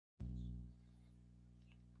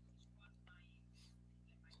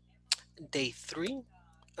Day 3,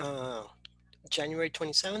 January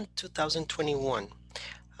 27th, 2021.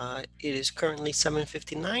 It is currently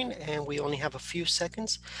 7:59 and we only have a few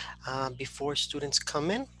seconds before students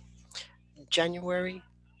come in. January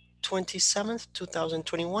 27th,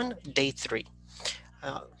 2021, Day 3,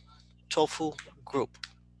 TOEFL group.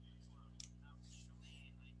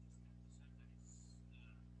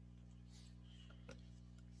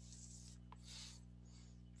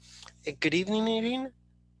 Good evening, Irene.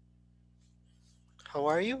 How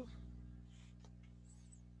are you?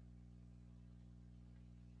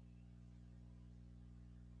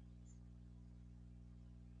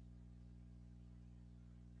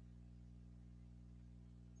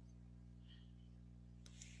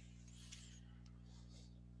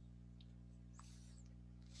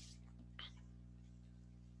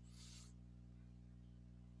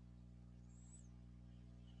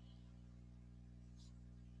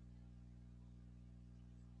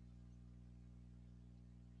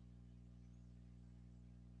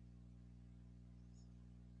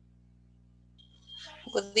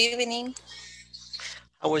 Good evening.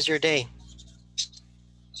 How was your day?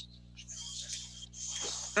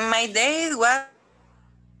 My day was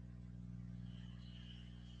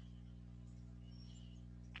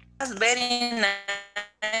very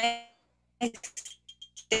nice. Thank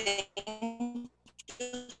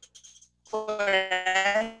you for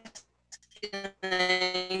asking.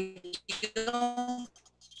 You.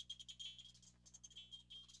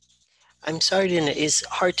 I'm sorry, Irene, it's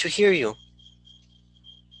hard to hear you.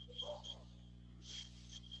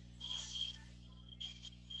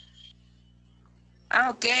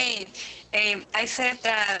 Okay. I said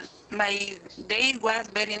that my day was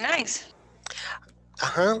very nice.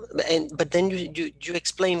 But then you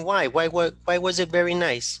explain why. Why was it very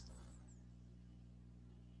nice?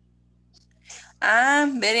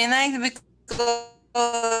 Very nice because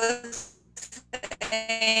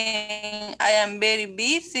I am very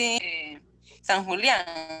busy. San Julián.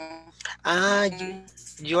 Ah,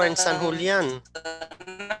 you are in San Julian.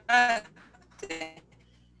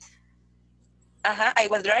 I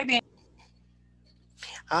was driving.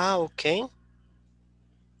 Ah, okay.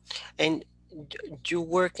 And you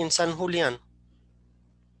work in San Julian.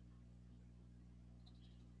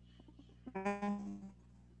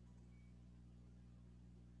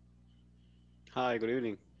 Hi, good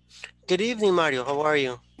evening. Good evening, Mario. How are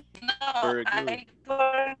you? No, Very good. I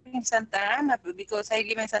work in Santa Ana because I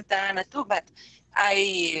live in Santa Ana too, but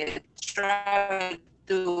I travel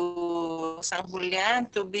to San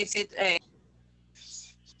Julián to visit.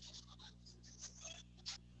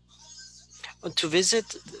 To visit?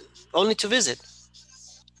 Only to visit?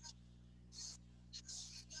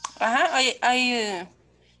 I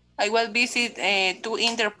will visit two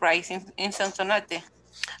enterprise in Sonsonate.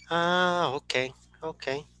 Ah, okay.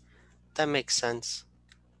 Okay. That makes sense.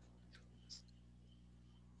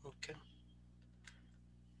 Okay.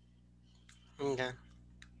 Okay.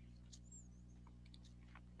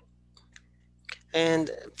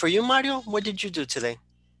 And for you, Mario, what did you do today?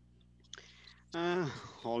 Uh,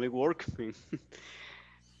 Only work.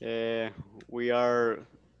 uh, we are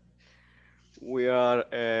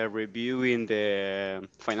reviewing the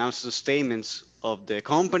financial statements of the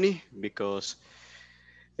company because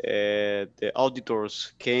the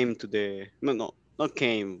auditors came to the no, not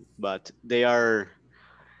came, but they are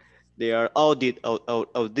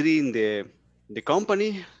auditing the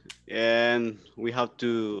company, and we have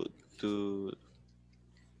to to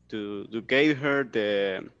give her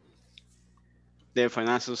the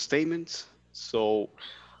financial statements. So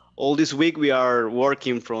all this week we are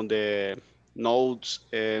working from the notes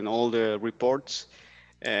and all the reports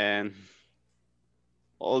and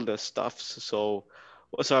all the stuff. So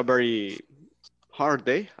it was a very hard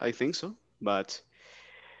day, I think so, but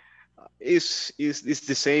it's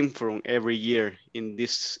the same from every year in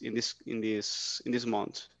this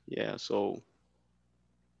month. Yeah. So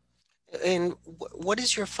And what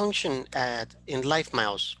is your function at in Life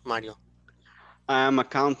Miles, Mario? I am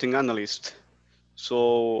accounting analyst.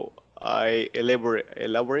 So I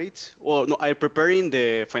elaborate. Well, no, I preparing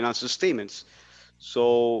the financial statements.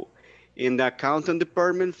 So in the accounting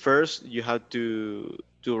department, first you have to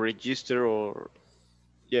register or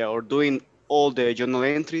doing all the journal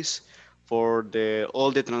entries for the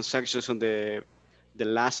all the transactions on the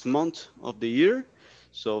last month of the year.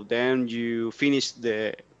 So then you finish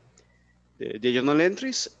the journal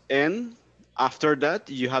entries, and after that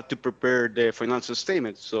you have to prepare the financial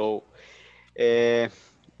statement. So uh,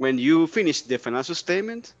 when you finish the financial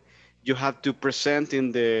statement, you have to present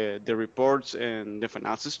in the reports and the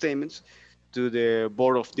financial statements to the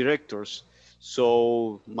board of directors.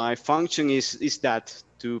 So my function is that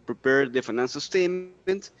to prepare the financial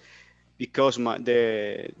statement because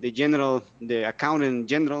the accountant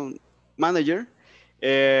general manager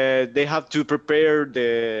they have to prepare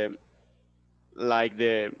like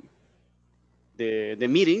the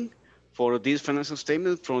meeting for this financial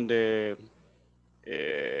statement from the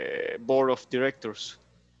board of directors.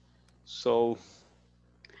 So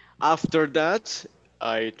after that,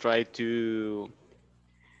 I try to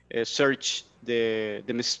search the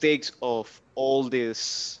mistakes of all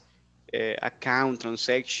these account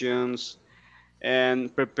transactions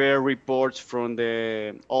and prepare reports from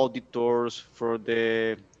the auditors for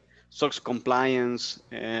the SOX compliance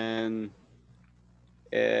and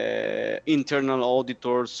internal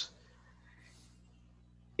auditors.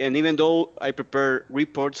 And even though I prepare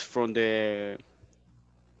reports from the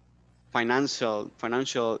financial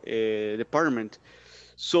department,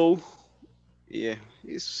 so yeah,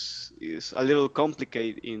 it's a little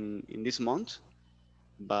complicated in this month,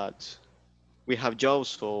 but we have jobs,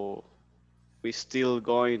 so we still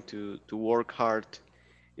going to work hard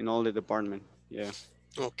in all the department. Yeah,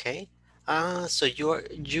 Okay. So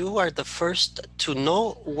you are the first to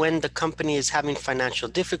know when the company is having financial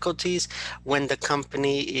difficulties, when the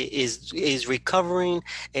company is recovering.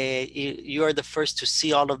 You are the first to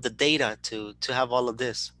see all of the data to have all of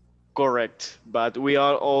this. correct. But we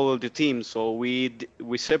are all the team, so we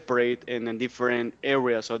separate in different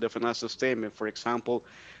areas of the financial statement. For example,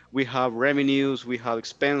 we have revenues, we have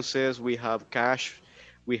expenses, we have cash,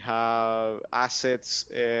 we have assets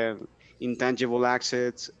and intangible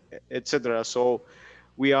assets, etc. So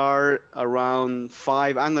we are around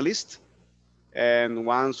 5 analysts and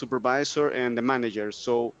 1 supervisor and the manager.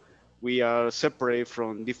 So we are separate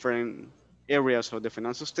from different areas of the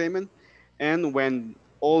financial statement. And when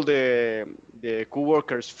all the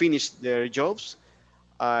co-workers finish their jobs,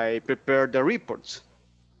 I prepare the reports.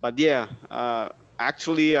 But yeah,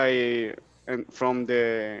 actually, and from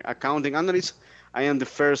the accounting analyst, I am the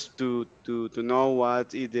first to know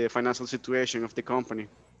what is the financial situation of the company.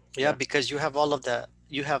 Yeah, Yeah, because you have all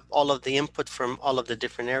of the input from all of the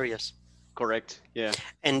different areas. correct. Yeah.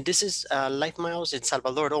 And this is Life Miles in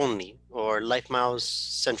Salvador only, or Life Miles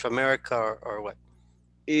Central America, or what?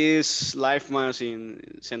 Is life miles in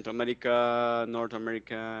Central America, North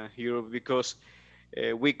America, Europe, because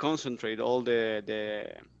we concentrate all the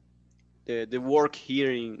work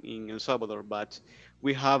here in El Salvador. But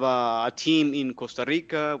we have a team in Costa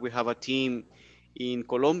Rica, we have a team in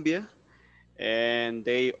Colombia, and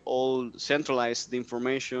they all centralize the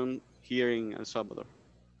information here in El Salvador.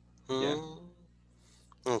 Yeah, Hmm.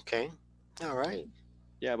 Okay. All right.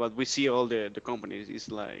 yeah, but we see all the companies is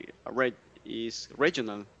like is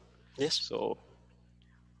regional. Yes. So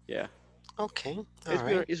yeah, Okay. All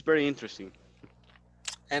right. it's very interesting.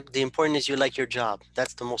 And the important is you like your job.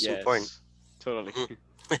 That's the most important. Yes, totally.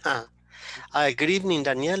 Mhm. Good evening,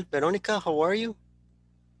 Danielle. Veronica, how are you?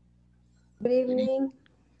 Good evening.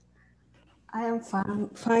 I am fine.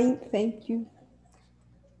 Fine, thank you.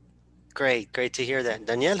 Great. Great to hear that.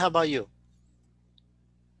 Danielle, how about you?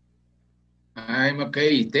 I'm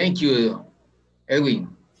okay. Thank you,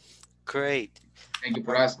 Edwin. Great. Thank you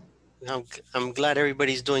for Um, asking. I'm glad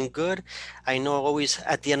everybody's doing good. I know always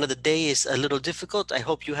at the end of the day is a little difficult. I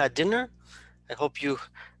hope you had dinner. I hope you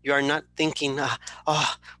are not thinking, oh,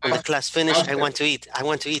 when the Af- class finish, I After, want to eat. I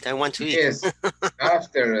want to eat. I want to eat. yes,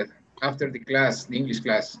 after the class, the English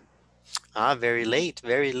class. Very late,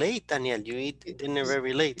 very late, Daniel. You eat dinner It's,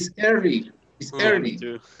 very late. it's early. It's Hmm. Yeah, me early.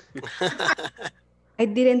 too. I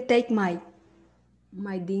didn't take my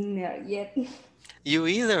dinner yet. You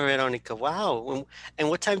either, Veronica. Wow. And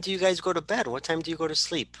what time do you guys go to bed? What time do you go to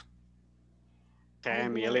sleep?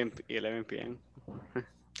 10, go 11 p.m.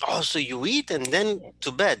 Oh, so you eat and then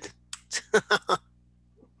to bed.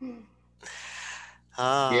 Yes,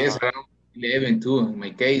 Ah, around 11 too, in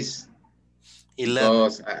my case, 11.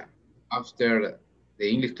 because after the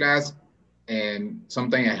English class, and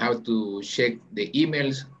sometimes I have to check the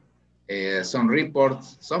emails, some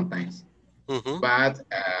reports sometimes. Mm-hmm. But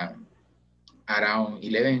around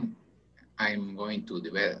 11, I'm going to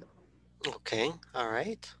the bed. Okay. All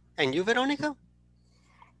right. And you, Veronica?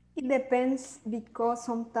 It depends because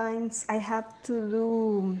sometimes I have to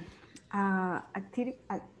do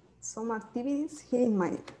some activities here in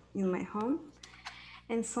my home,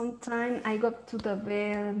 and sometimes I go to the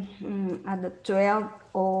bed at the 12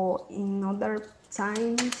 or in other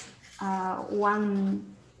times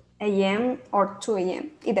 1 a.m. or 2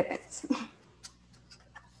 a.m. It depends.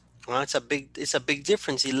 Well, it's a big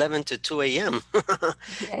difference, 11 to 2 a.m.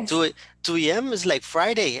 Yes, 2, 2 a.m. is like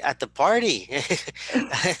Friday at the party.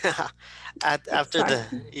 After the,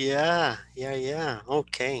 exactly. yeah.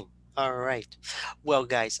 Okay. All right. Well,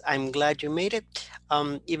 guys, I'm glad you made it.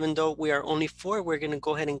 Even though we are only four, we're going to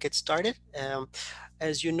go ahead and get started.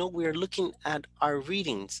 As you know, we are looking at our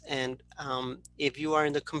readings. And if you are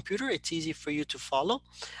in the computer, it's easy for you to follow.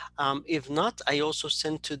 If not, I also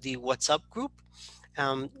sent to the WhatsApp group.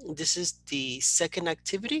 This is the second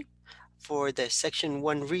activity for the section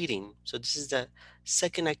 1 reading. So this is the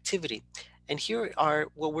second activity. And here are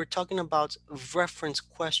what we're talking about, reference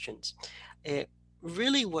questions. Uh,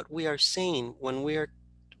 Really what we are saying when we are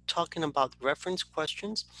talking about reference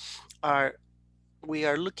questions are we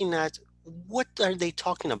are looking at what are they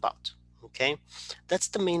talking about, okay? That's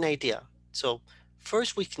the main idea. So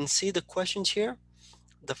first we can see the questions here.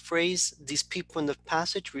 The phrase these people in the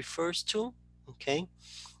passage refers to, okay?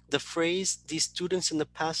 The phrase these students in the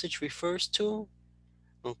passage refers to,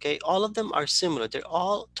 okay? All of them are similar. They're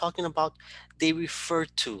all talking about they refer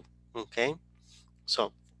to, okay?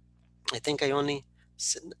 So I think I only,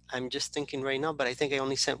 I'm just thinking right now, but I think I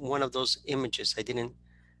only sent one of those images. I didn't,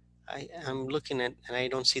 I'm looking at, and I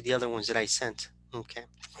don't see the other ones that I sent, okay?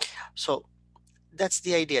 So that's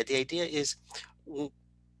the idea. The idea is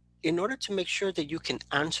in order to make sure that you can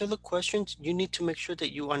answer the questions, you need to make sure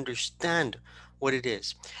that you understand what it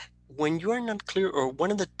is. When you are not clear, or one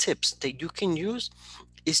of the tips that you can use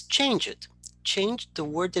is change it. Change the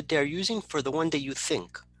word that they're using for the one that you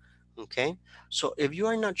think. Okay. So if you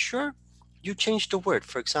are not sure, you change the word.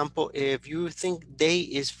 For example, if you think they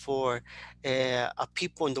is for a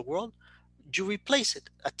people in the world, you replace it.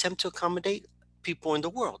 Attempt to accommodate people in the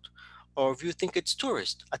world. Or if you think it's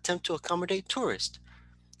tourist, attempt to accommodate tourist.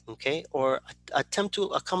 Okay. Or attempt to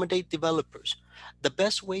accommodate developers. The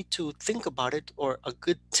best way to think about it, or a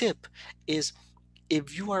good tip, is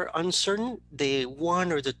if you are uncertain, the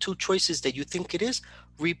one or the two choices that you think it is,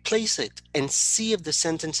 replace it and see if the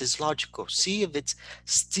sentence is logical. See if it's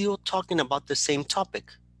still talking about the same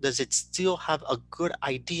topic. Does it still have a good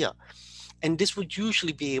idea? And this would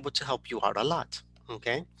usually be able to help you out a lot.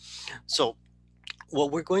 Okay. So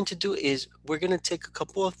what we're going to do is we're going to take a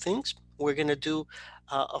couple of things. We're going to do,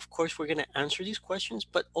 of course, we're going to answer these questions,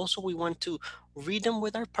 but also we want to read them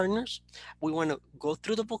with our partners. We want to go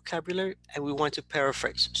through the vocabulary and we want to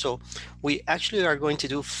paraphrase. So we actually are going to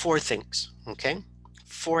do four things, okay?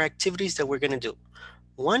 Four activities that we're going to do.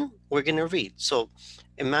 One, we're going to read. So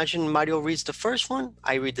imagine Mario reads the first one,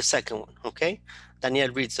 I read the second one, okay? Daniel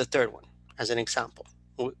reads the third one, as an example.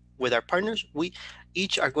 With our partners, we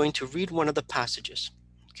each are going to read one of the passages.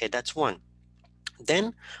 Okay, that's one.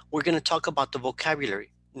 Then we're going to talk about the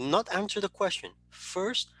vocabulary, not answer the question.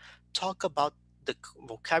 First, talk about the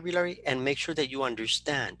vocabulary and make sure that you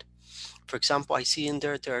understand. For example, I see in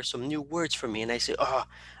there are some new words for me, and I say,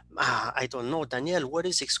 I don't know, Daniel, what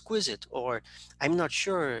is exquisite? Or I'm not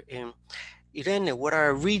sure, Irene, what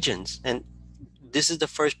are regions? And this is the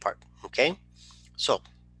first part, okay? So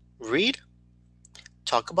read,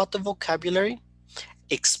 talk about the vocabulary,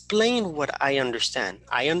 explain what I understand.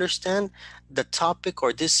 I understand the topic,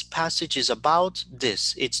 or this passage is about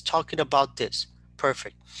this. It's talking about this.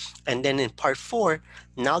 Perfect. And then in part 4,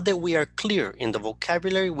 now that we are clear in the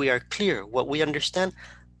vocabulary, we are clear what we understand,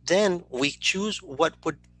 then we choose what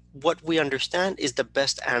we understand is the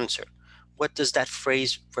best answer. What does that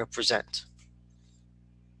phrase represent?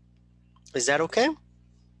 Is that okay?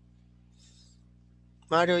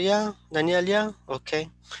 Mario, yeah? Daniel, yeah? Okay.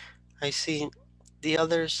 I see the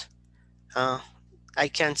others. Uh, I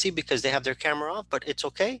can't see because they have their camera off, but it's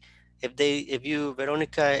okay. If you,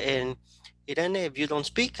 Veronica and Irene, if you don't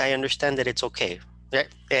speak, I understand that it's okay.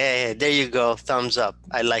 Yeah, there you go. Thumbs up.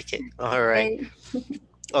 I like it. All right. Okay.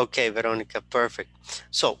 Okay, Veronica, perfect.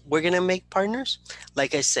 So we're gonna make partners.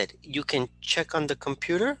 Like I said, you can check on the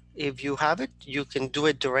computer if you have it. You can do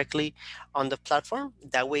it directly on the platform.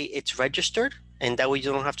 That way it's registered, and that way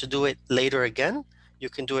you don't have to do it later again. You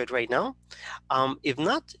can do it right now. If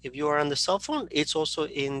not, if you are on the cell phone, it's also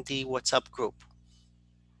in the WhatsApp group.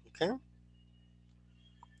 Okay.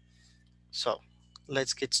 So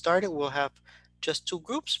let's get started. We'll have just two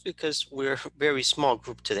groups because we're a very small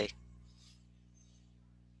group today.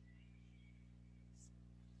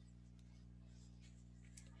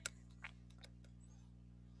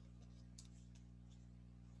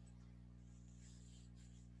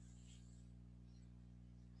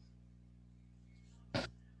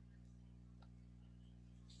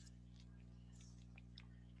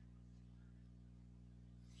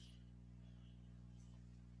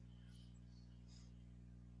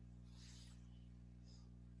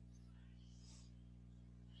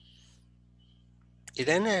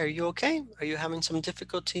 Irene, are you okay? Are you having some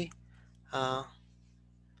difficulty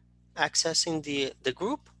accessing the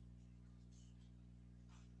group?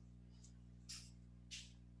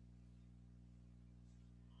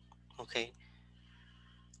 Okay,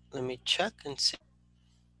 let me check and see.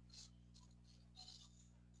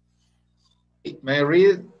 May I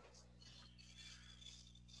read?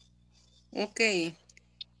 Okay.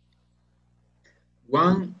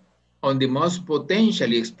 One of the most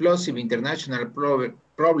potentially explosive international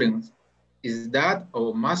problems is that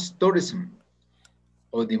of mass tourism.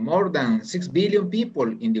 Of the more than 6 billion people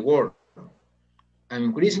in the world, an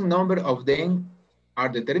increasing number of them are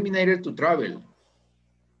determined to travel.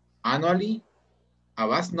 Annually, a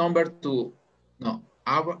vast number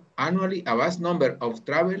of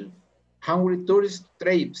travel-hungry tourist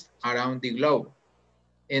trips around the globe,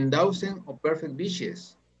 and thousands of perfect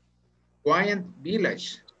beaches, quiet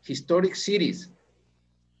villages, historic cities,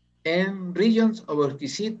 and regions of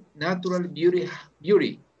exquisite natural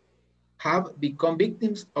beauty have become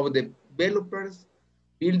victims of developers'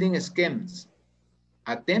 building schemes.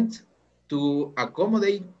 Attempts to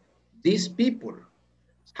accommodate these people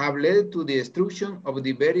have led to the destruction of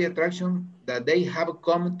the very attraction that they have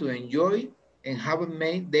come to enjoy and have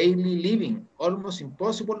made daily living almost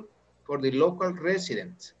impossible for the local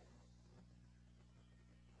residents.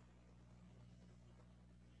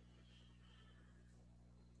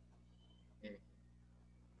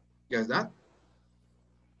 Just that.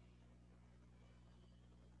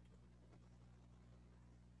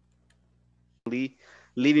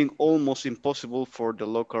 Living almost impossible for the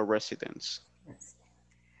local residents.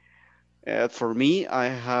 For me, I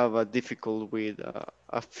have a difficult with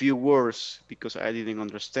a few words because I didn't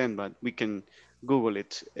understand, but we can Google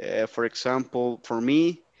it. For example, for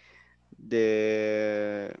me,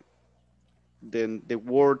 the the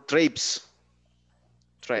word trapes,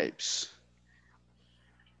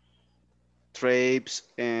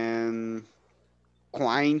 and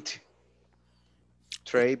quaint,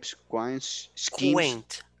 quaint, schemes.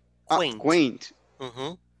 Quaint. Quaint. Quaint,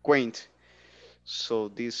 Mm-hmm. quaint. So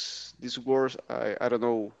these words, I don't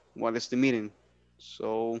know what is the meaning.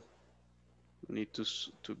 So we need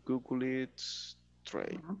to Google it.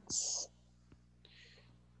 Tribes.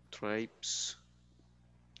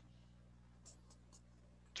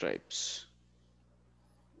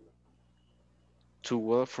 To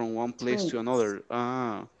walk from one place to another.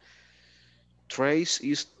 Trace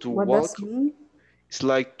is to What walk. does it mean? It's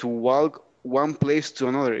like to walk one place to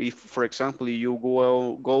another. If, for example, you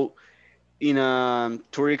go in a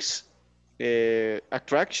tourist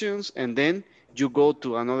attractions, and then you go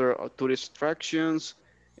to another tourist attractions,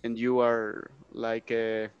 and you are like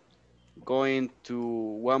going to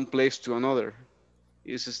one place to another.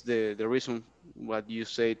 This is the reason what you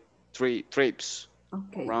say trips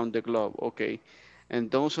Okay. around the globe. Okay, and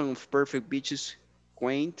those are perfect beaches,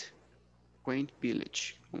 quaint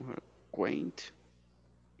village, quaint.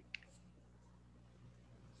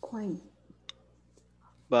 Quaint.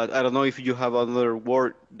 But I don't know if you have another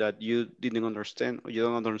word that you didn't understand or you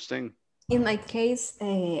don't understand. In my case,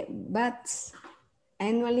 bats.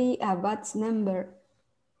 Annually, a bats number.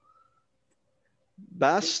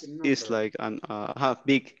 Vast is like an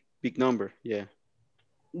big number. Yeah.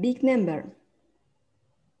 Big number.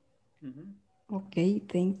 Okay,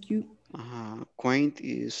 thank you. Quaint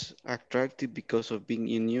is attractive because of being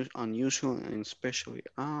unusual and especially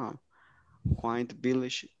quaint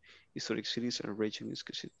village, historic cities and region is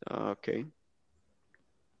okay.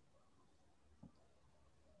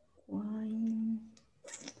 Quaint.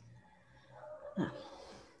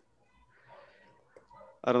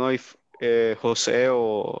 I don't know if Jose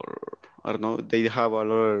or I don't know, they have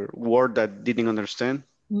another word that didn't understand.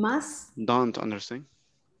 Más. Don't understand.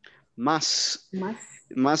 Mass. Más.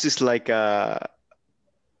 Mass is like a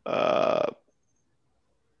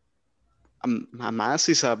mass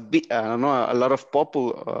is a big, I don't know, a lot of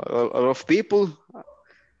people.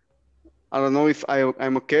 I don't know if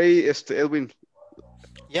I'm okay, Edwin.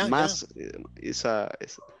 Yeah, Mass is so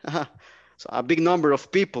a big number of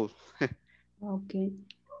people. Okay.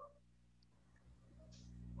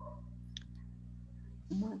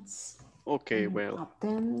 Mass. Okay, well,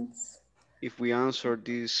 Attends. if we answer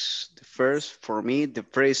this the first, for me, the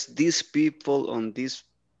phrase "these people" on this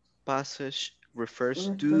passage refers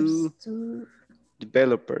to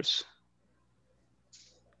developers.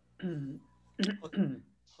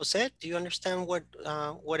 Jose, do you understand what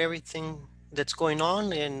everything that's going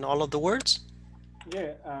on in all of the words?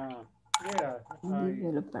 Yeah,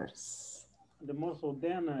 Developers. the most of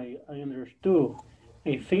them I understood.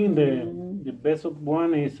 I think the best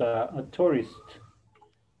one is a tourist.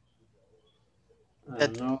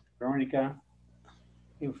 That No, Veronica.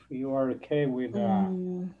 if you are okay with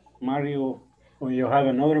Mario, or you have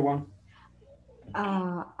another one.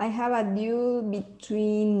 I have a due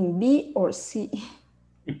between B or C.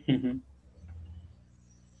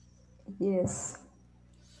 Yes.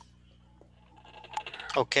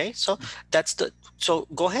 Okay, so so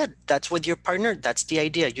go ahead. That's with your partner. That's the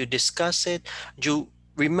idea. You discuss it. You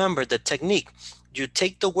remember the technique. You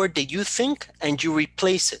take the word that you think and you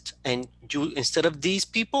replace it. And you, instead of these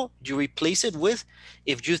people, you replace it with,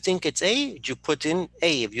 if you think it's A, you put in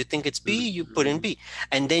A. If you think it's B, you put in B.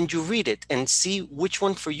 And then you read it and see which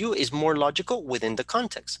one for you is more logical within the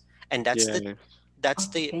context. And that's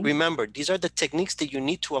Yeah. remember, these are the techniques that you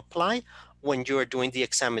need to apply when you are doing the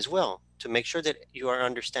exam as well, to make sure that you are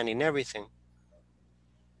understanding everything.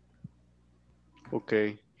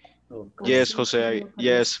 Okay. Okay. Yes, Jose.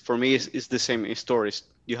 Yes, for me it's the same stories.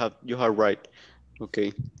 You have right.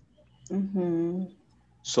 Okay.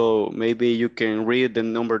 So maybe you can read the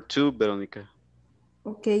number 2, Veronica.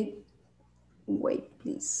 Okay. Wait,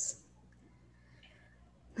 please.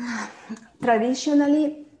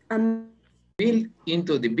 Traditionally, built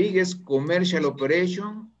into the biggest commercial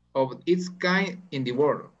operation of its kind in the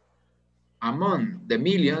world. Among the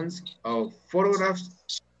millions of photographs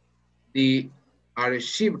the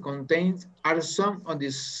archive contains are some of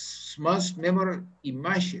the most memorable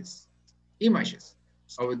images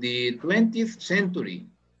of the 20th century.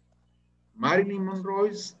 Marilyn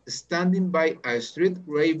Monroe standing by a street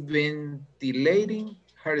ventilating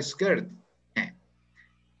her skirt.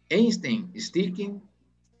 Einstein sticking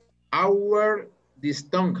out his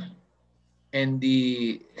tongue and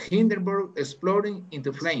the Hindenburg exploding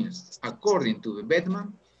into flames. According to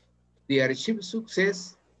Batman, the archive's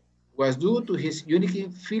success was due to his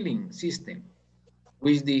unique filling system,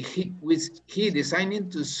 which he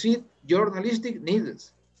designed to suit journalistic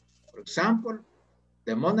needs. For example,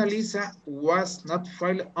 the Mona Lisa was not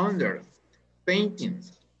filed under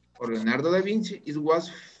paintings. For Leonardo da Vinci, it was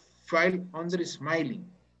filed under smiling.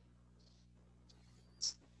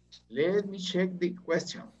 Let me check the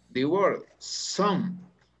question. The word some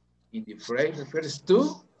in the phrase refers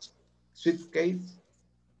to suitcase,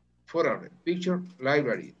 photograph, picture,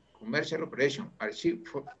 library, commercial operation, archive.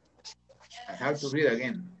 I have to read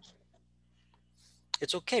again.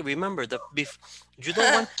 It's okay. Remember,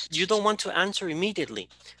 you don't want to answer immediately.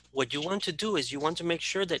 What you want to do is you want to make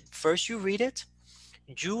sure that first you read it,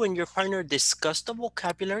 you and your partner discuss the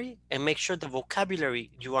vocabulary and make sure the vocabulary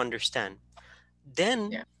you understand.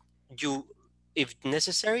 Then you, if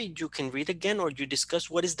necessary, you can read again or you discuss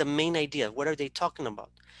what is the main idea. What are they talking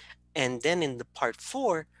about? And then in the part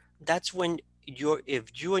 4, that's when if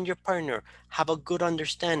you and your partner have a good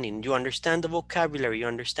understanding, you understand the vocabulary, you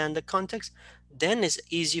understand the context, then it's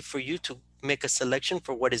easy for you to make a selection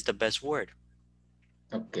for what is the best word.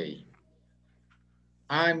 Okay.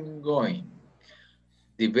 I'm going.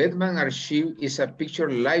 The Batman Archive is a picture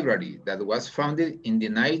library that was founded in the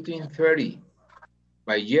 1930s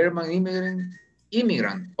by German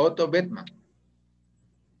immigrant Otto Batman.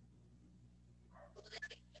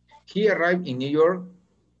 He arrived in New York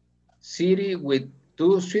City with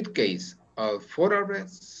 2 suitcases of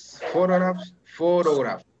photographs,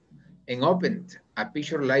 and opened a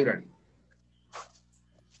picture library,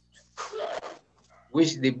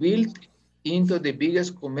 which they built into the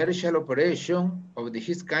biggest commercial operation of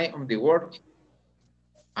his kind of the world.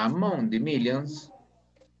 Among the millions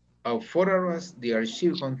of photographs the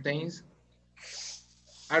archive contains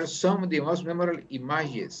are some of the most memorable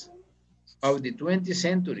images of the 20th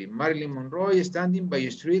century. Marilyn Monroe standing by a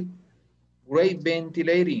street, great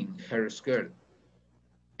ventilating her skirt.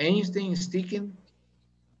 Einstein sticking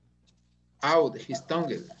out his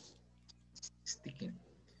tongue,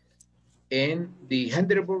 and the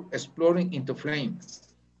Hindenburg exploding into flames.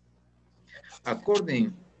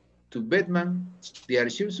 According to Batman, the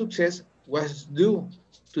archive's success was due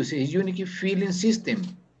to his unique filling system,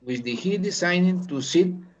 which he designed to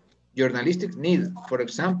suit journalistic needs. For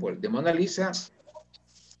example, the Mona Lisa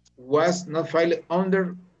was not filed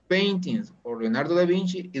under paintings, or Leonardo da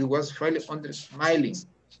Vinci, it was filed under smiling.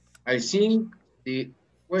 I think the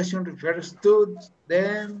question refers to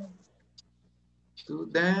them,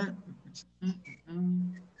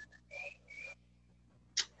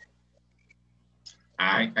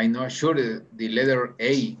 I'm not sure the letter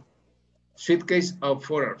A, suitcase of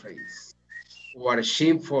photographs, or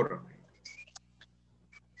sheep photography.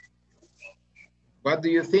 What do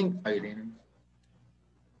you think, Irene?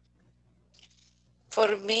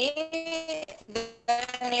 For me,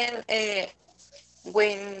 Daniel,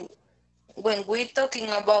 when we're talking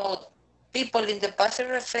about people in the past,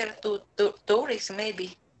 refer to tourists,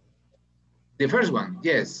 maybe. The first one,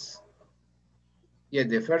 yes. Yeah,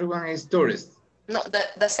 the first one is tourist. No,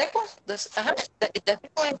 the second, the second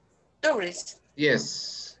is tourist.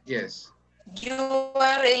 Yes, yes. You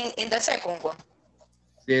are in the second one.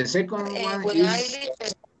 The second one When is... I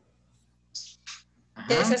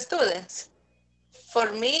live as students.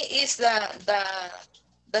 For me, is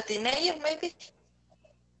the teenager maybe?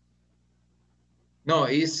 No,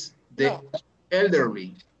 it's the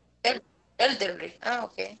elderly. Elderly. Ah,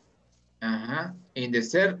 okay. In the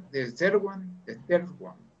third one,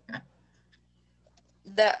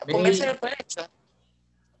 The commercial operation.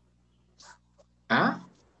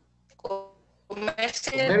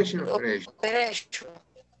 Commercial operation.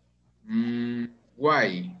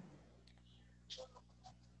 Why?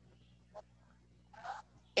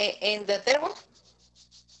 In the third one?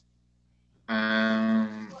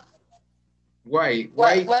 Why?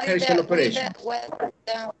 Why commercial operation?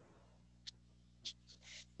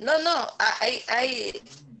 No. I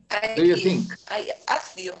Do you think? I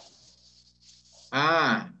ask you.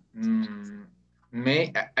 I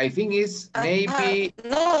think it's maybe...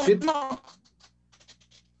 No.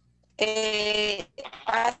 I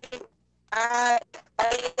ask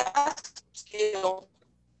you.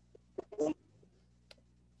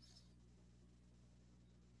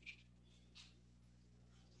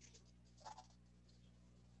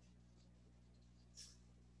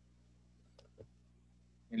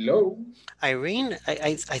 Hello? Irene,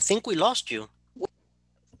 I think we lost you.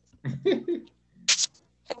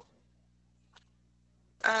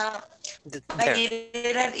 My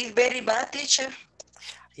internet is very bad, teacher.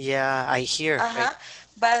 Yeah, I hear.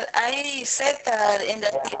 But I said that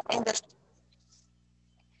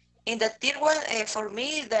in the tier one, for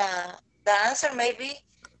me, the answer may be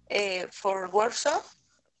for Warsaw.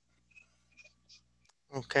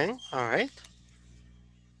 Okay, all right.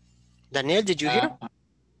 Daniel, did you hear?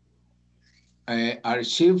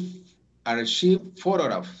 Archive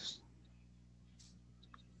photographs.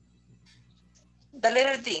 The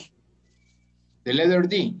letter D. The letter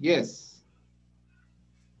D, yes.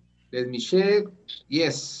 Let me check.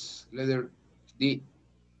 Yes, letter D.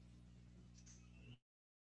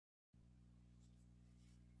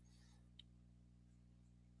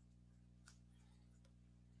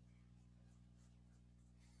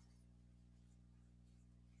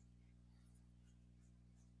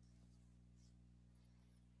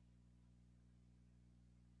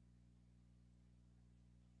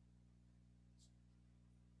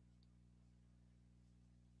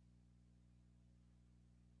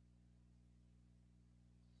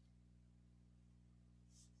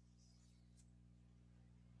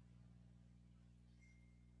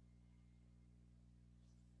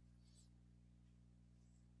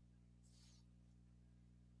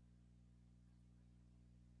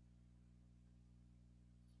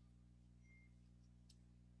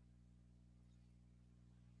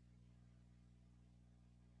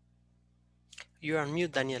 You're on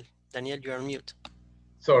mute, Daniel. Daniel, you're on mute.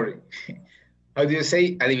 Sorry. How do you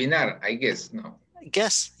say adivinar? I guess, no.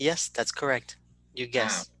 Guess. Yes, that's correct. You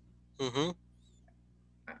guess.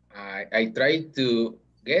 I tried to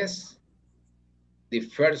guess the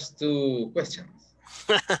first two questions.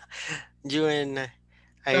 You and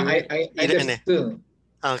I understood.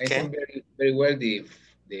 Okay. I understand very well the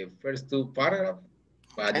first two paragraphs,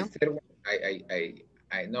 but the third one,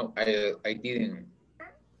 I know I didn't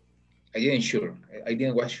sure. I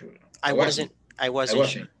didn't was sure. I wasn't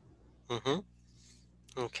sure.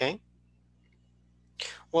 Okay.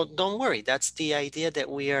 Well, don't worry. That's the idea, that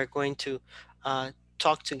we are going to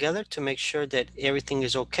talk together to make sure that everything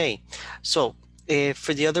is okay. So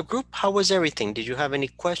for the other group, how was everything? Did you have any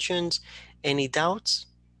questions, any doubts?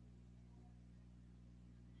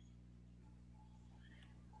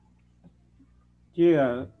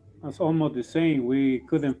 Yeah, it's almost the same. We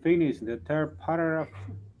couldn't finish the third paragraph,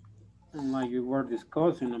 like you were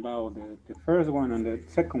discussing about the first one and the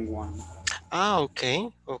second one.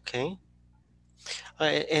 Okay.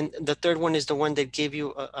 And the third one is the one that gave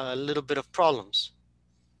you a little bit of problems.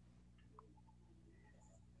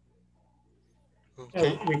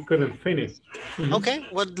 Okay. We couldn't finish. Okay,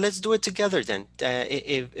 well, let's do it together then.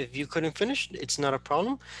 If you couldn't finish, it's not a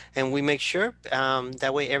problem, and we make sure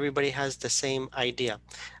that way everybody has the same idea.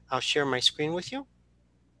 I'll share my screen with you.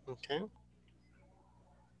 Okay.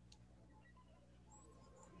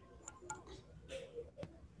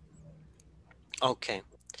 Okay,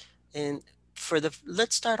 and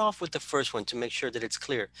let's start off with the first one to make sure that it's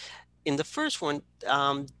clear. In the first one,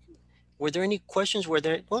 were there any questions? Well,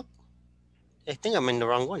 I think I'm in the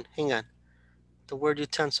wrong one. Hang on. The word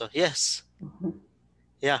utensil. Yes.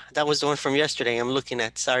 Yeah, that was the one from yesterday I'm looking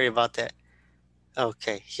at. Sorry about that.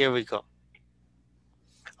 Okay, here we go.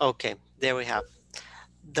 Okay, there we have.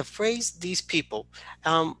 the phrase "these people."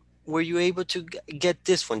 Were you able to get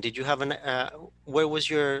this one? Did you have an? Where was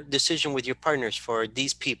your decision with your partners for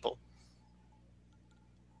these people?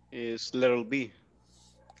 Is letter B.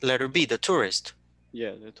 Letter B, the tourist.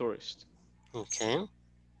 Yeah, the tourist. Okay.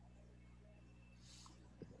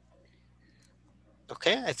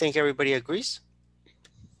 Okay, I think everybody agrees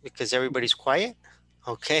because everybody's quiet.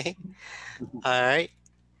 Okay. All right.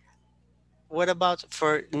 What about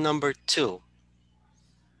for number 2?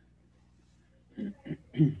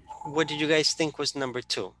 What did you guys think was number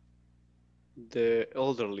 2? The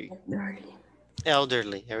elderly. Elderly.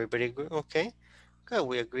 Elderly. Everybody agree? Okay. Good.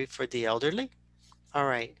 We agree for the elderly. All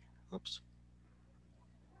right. Oops.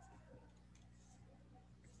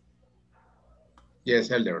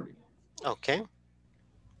 Yes, elderly. Okay.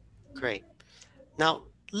 Great. Now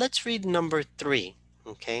let's read number 3.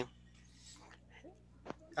 Okay.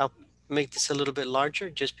 I'll make this a little bit larger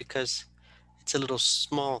just because it's a little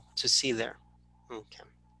small to see there. Okay.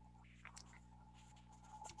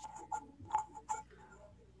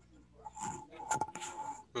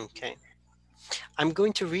 Okay. I'm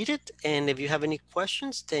going to read it, and if you have any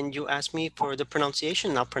questions, then you ask me for the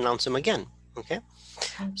pronunciation, and I'll pronounce them again. Okay.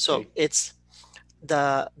 So Okay. it's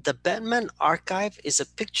the Bettman Archive is a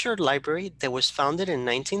picture library that was founded in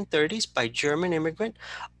 1930s by German immigrant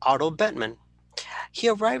Otto Bettman. He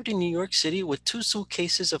arrived in New York City with 2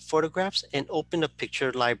 suitcases of photographs and opened a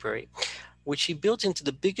picture library, which he built into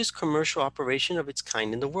the biggest commercial operation of its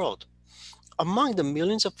kind in the world. Among the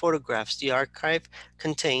millions of photographs the archive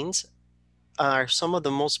contains are some of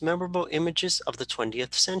the most memorable images of the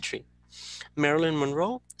 20th century. Marilyn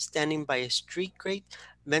Monroe standing by a street grate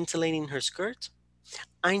ventilating her skirt,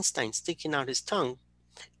 Einstein sticking out his tongue,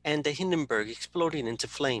 and the Hindenburg exploding into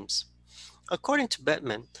flames. According to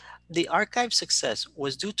Bettman, the archive's success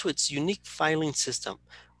was due to its unique filing system,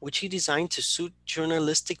 which he designed to suit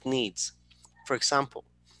journalistic needs. For example,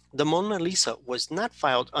 the Mona Lisa was not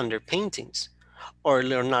filed under paintings or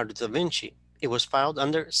Leonardo da Vinci. It was filed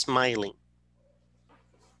under smiling.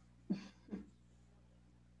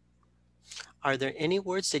 Are there any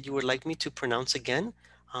words that you would like me to pronounce again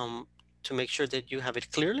to make sure that you have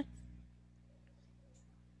it clearly?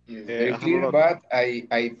 It's I very have clear, about but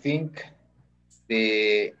I think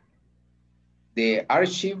the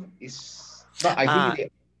archive is no. I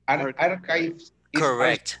think the archives is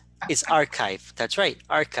Correct. It's archive. That's right.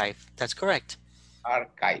 Archive. That's correct.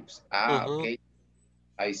 archives. Mhm. Okay.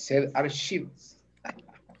 I said archives.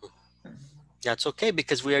 That's okay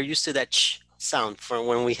because we are used to that sh sound for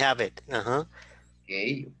when we have it.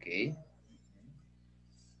 Okay, okay.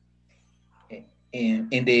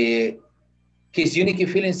 And the his unique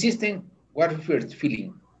filing system, what refers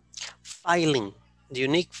filling? Filing. The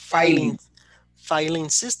unique Filing. filing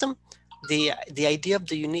system. The idea of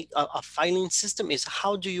the unique a filing system is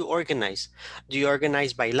how do you organize? Do you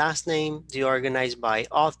organize by last name? Do you organize by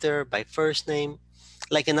author, by first name?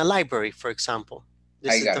 Like in a library, for example.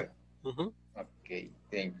 This I is got the it. Mhm. Okay,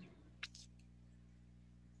 thank you.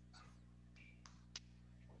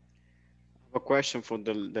 a question for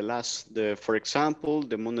the last. For example,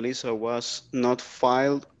 the Mona Lisa was not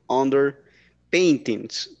filed under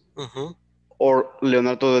paintings, Mhm. or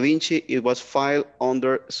Leonardo da Vinci, it was filed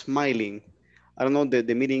under smiling. I don't know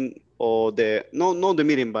the meaning or the no the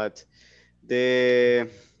meaning, but the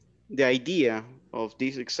the idea of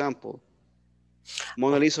this example.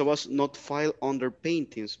 Mona Lisa was not filed under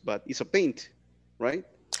paintings, but it's a paint, right?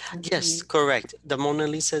 Yes, correct. The Mona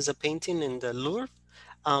Lisa is a painting in the Louvre,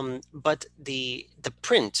 but the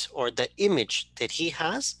print or the image that he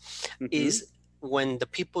has Mm-hmm. is when the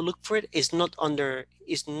people look for it is not under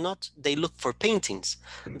is not they look for paintings.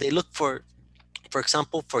 They look for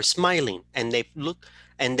example, for smiling, and they look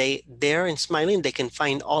and they there in smiling they can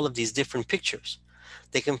find all of these different pictures.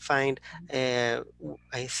 They can find,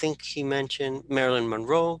 I think he mentioned Marilyn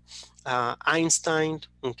Monroe, Einstein,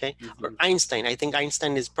 okay, or Mm-hmm. Einstein. I think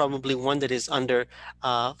Einstein is probably one that is under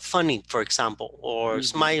funny, for example, or Mm-hmm.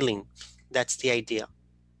 smiling. That's the idea.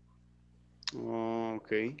 Oh,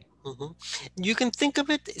 okay. Mhm. You can think of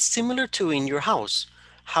it similar to in your house,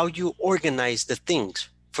 how you organize the things.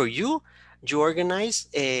 For you, you organize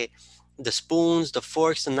the spoons, the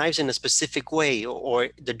forks, the knives in a specific way, or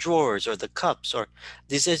the drawers or the cups, or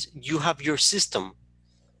this is you have your system.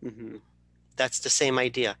 Mm-hmm. That's the same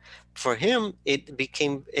idea. For him, it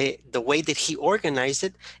became the way that he organized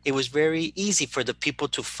it. It was very easy for the people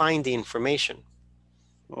to find the information.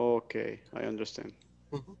 Okay, I understand.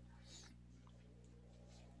 Mhm.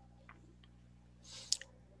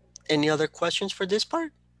 Any other questions for this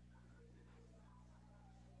part?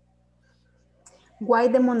 Why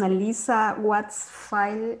the Mona Lisa was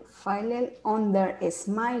filed under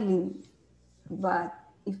smiling, but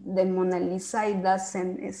if the Mona Lisa it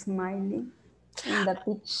doesn't smiling in the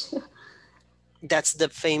picture. That's the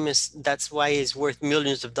famous, that's why it's worth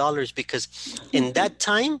millions of dollars, because in that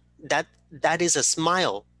time, that is a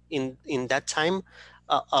smile. In that time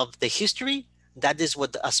of the history, that is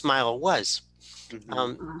what a smile was.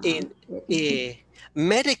 In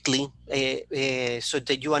medically, so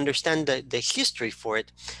that you understand the history for it,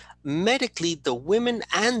 medically, the women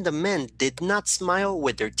and the men did not smile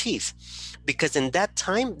with their teeth, because in that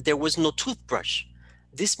time there was no toothbrush.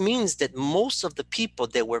 This means that most of the people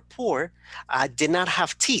that were poor did not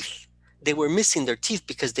have teeth. They were missing their teeth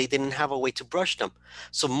because they didn't have a way to brush them.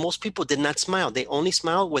 So most people did not smile. They only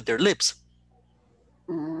smiled with their lips.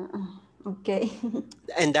 Okay.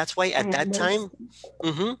 And that's why at that time,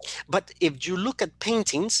 but if you look at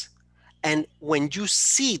paintings, and when you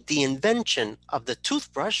see the invention of the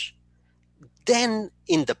toothbrush, then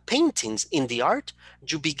in the paintings, in the art,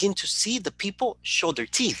 you begin to see the people show their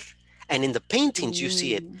teeth. And in the paintings, you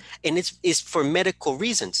see it. And it's for medical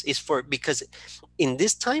reasons. It's for, because in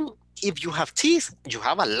this time, if you have teeth, you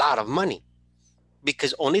have a lot of money.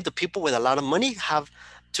 Because only the people with a lot of money have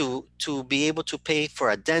to be able to pay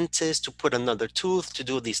for a dentist, to put another tooth, to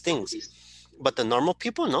do these things. But the normal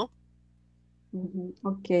people, no.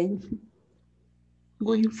 Okay.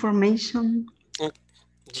 Good information.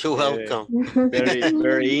 You're welcome.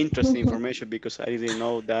 Very interesting information, because I didn't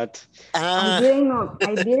know that. I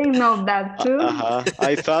didn't know that too.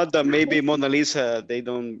 I thought that maybe Mona Lisa, they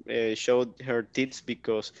don't show her teeth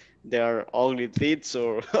because they are ugly teeth,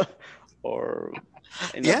 or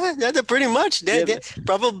yeah, pretty much.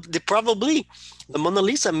 Probably the Mona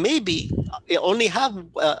Lisa maybe only have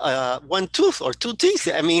one tooth or two teeth.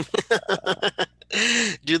 I mean,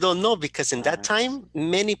 you don't know, because in that time,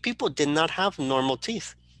 many people did not have normal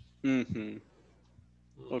teeth. Okay.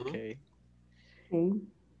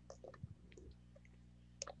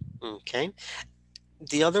 Okay.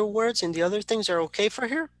 The other words and the other things are okay for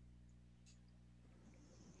here?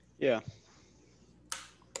 Yeah.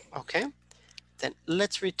 Okay. Then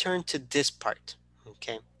let's return to this part.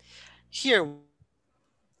 Okay. Here,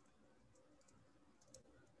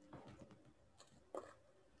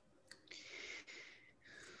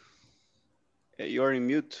 You're in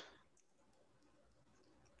mute.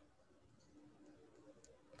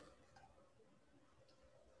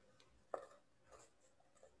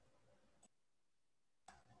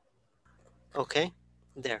 okay,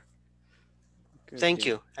 there. Okay, Thank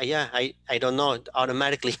you. Yeah, I don't know.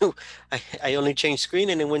 Automatically, I only changed screen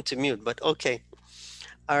and it went to mute, but okay.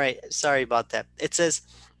 All right, sorry about that. It says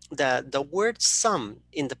the word some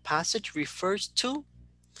in the passage refers to,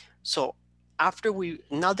 so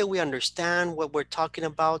now that we understand what we're talking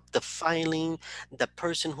about, the filing, the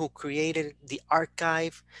person who created the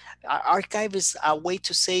archive. Archive is a way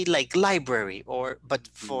to say like library, but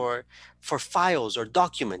for files or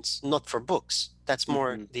documents, not for books. That's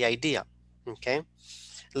more the idea. Okay,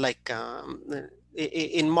 like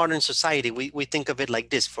in modern society, we think of it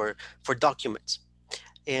like this, for documents.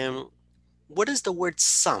 What is the word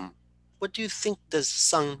some? What do you think does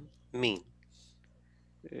some mean?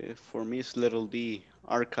 For me, it's little d,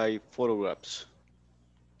 archive photographs.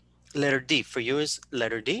 Letter D. For you is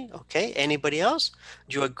letter D. Okay. Anybody else?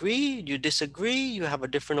 Do you agree? Do you disagree? You have a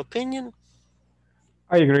different opinion?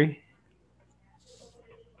 I agree.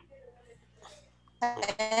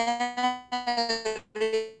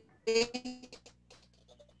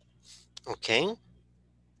 Okay.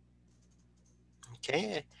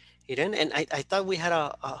 Okay. Irene, and I thought we had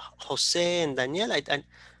a Jose and Daniel. I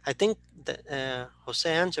think that Jose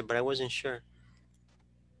answered, but I wasn't sure.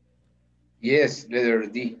 Yes, letter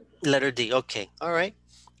D. Letter D. Okay. All right.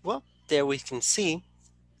 Well, there we can see.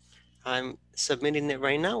 I'm submitting it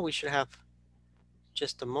right now. We should have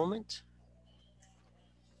just a moment.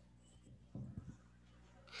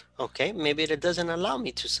 Okay. Maybe it doesn't allow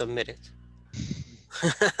me to submit it.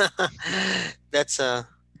 That's a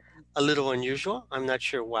little unusual. I'm not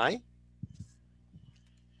sure why.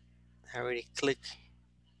 I already clicked.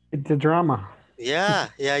 It's a drama. Yeah.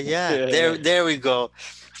 There we go.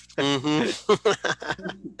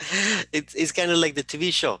 It's kind of like the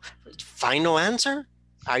TV show. Final answer?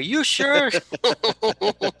 Are you sure?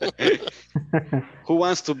 Who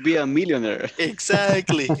wants to be a millionaire?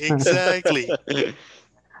 Exactly.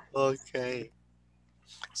 Okay.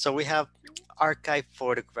 So we have archive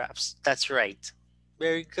photographs. That's right.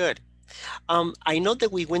 Very good. I know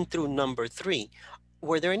that we went through number 3.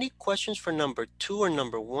 Were there any questions for number 2 or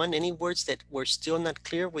number 1? Any words that were still not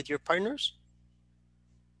clear with your partners?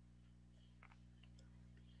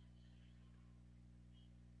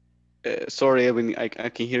 Sorry, Evan, I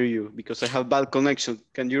can hear you because I have bad connection.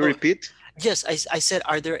 Can you Oh, repeat? yes, I said,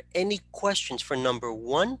 are there any questions for number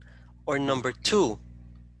 1 or number 2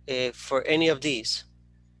 for any of these?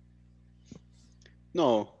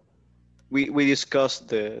 No, we discussed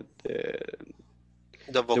The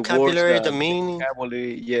the words vocabulary, the that the meaning?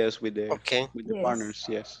 vocabulary, yes, Okay, with the Yes. partners,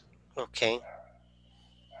 yes. okay.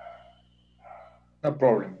 No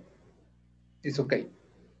problem. It's okay.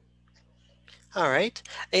 All right.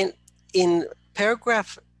 And in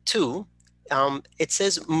paragraph 2, it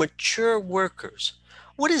says mature workers.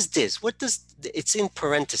 What is this? What does it's in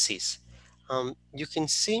parentheses? You can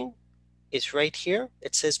see it's right here.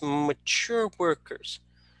 It says mature workers.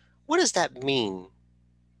 What does that mean?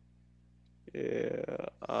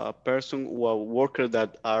 A person or a worker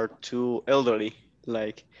that are too elderly,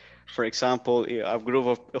 like for example, a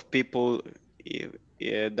group of people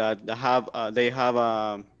that have they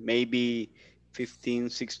have maybe 15,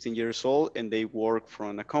 16 years old and they work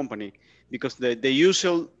from a company because the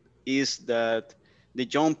usual is that the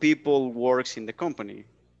young people works in the company.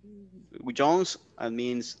 With youngs, that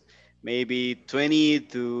means maybe 20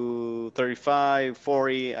 to 35,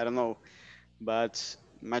 40, I don't know, but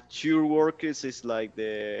mature workers is like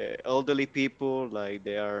the elderly people, like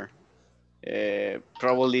they are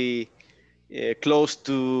probably close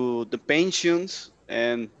to the pensions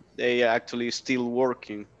and they actually still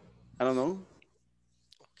working. I don't know.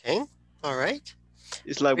 Okay. All right.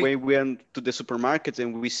 It's like when we went to the supermarket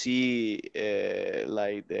and we see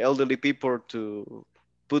like the elderly people to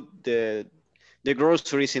put the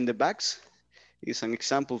groceries in the bags. Is an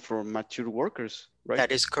example for mature workers, right?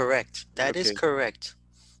 That is correct. That is Okay. correct.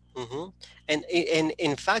 Mm-hmm. And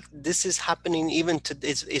in fact, this is happening even to.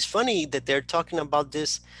 It's funny that they're talking about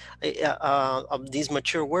this of these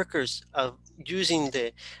mature workers using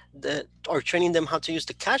the or training them how to use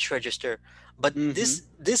the cash register. But Mm-hmm.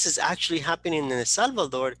 this is actually happening in El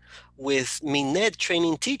Salvador with Minet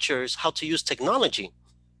training teachers how to use technology.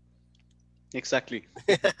 Exactly.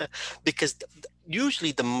 Because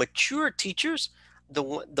usually the mature teachers,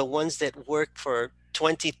 the ones that work for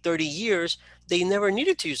 20, 30 years, they never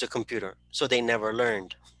needed to use a computer, so they never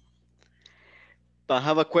learned. But I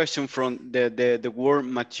have a question from the word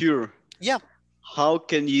mature. Yeah. How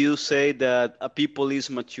can you say that a people is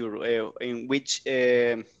mature? In which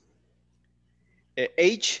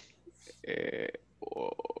age?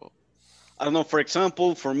 I don't know. For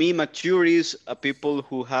example, for me, mature is a people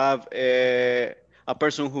who have a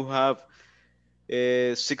person who have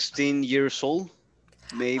 16 years old,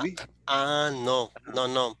 maybe. No, no,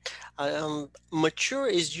 no. Mature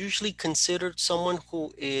is usually considered someone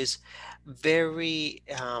who is very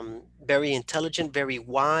intelligent, very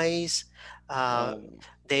wise. Uh, Uh,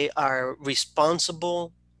 they are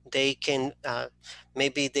responsible. They can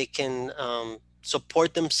maybe they can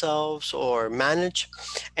support themselves or manage.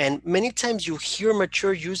 And many times you hear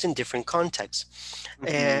mature used in different contexts.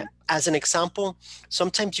 mhm. As an example,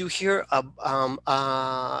 sometimes you hear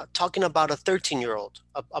talking about a 13-year-old,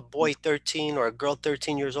 a boy 13 or a girl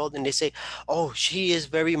 13 years old, and they say, oh, she is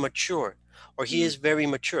very mature or he Mm, is very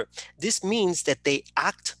mature. This means that they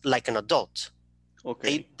act like an adult.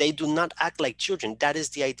 okay. They do not act like children. That is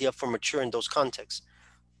the idea for mature in those contexts.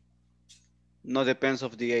 No depends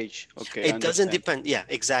of the age. Okay, I It doesn't understand. depend. Yeah,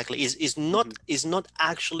 exactly. Mhm, Is not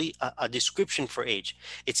actually a description for age.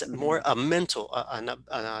 It's mhm. more a mental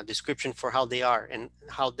a description for how they are and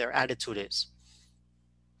how their attitude is.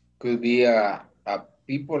 Could be a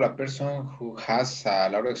person who has a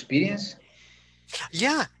lot of experience.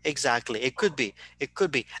 Yeah, exactly. It could be. It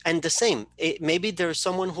could be. And the same, maybe there's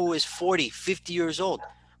someone who is 40, 50 years old,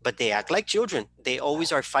 but they act like children. They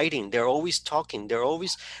always are fighting. They're always talking. They're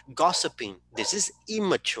always gossiping. This is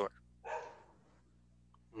immature.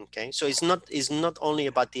 Okay. So it's not only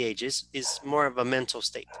about the age, it's more of a mental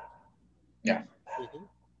state. Yeah, Mhm.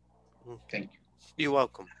 Okay. thank you. You're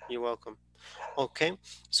welcome. You're welcome. Okay.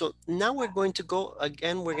 So now we're going to go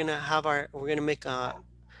again. We're going to make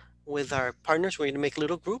with our partners, we're going to make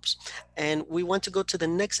little groups, and we want to go to the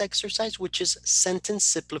next exercise, which is sentence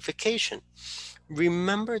simplification.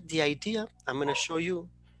 Remember the idea. I'm going to show you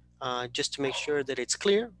just to make sure that it's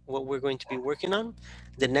clear what we're going to be working on.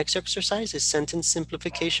 The next exercise is sentence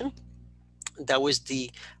simplification. That was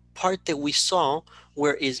the part that we saw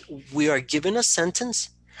where is we are given a sentence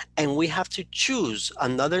and we have to choose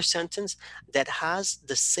another sentence that has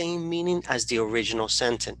the same meaning as the original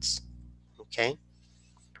sentence. Okay.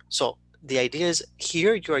 So the idea is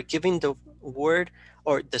here you are giving the word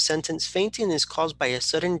or the sentence fainting is caused by a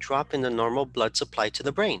sudden drop in the normal blood supply to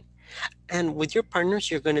the brain. And with your partners,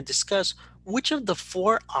 you're going to discuss which of the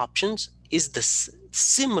four options is the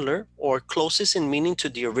similar or closest in meaning to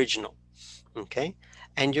the original. Okay,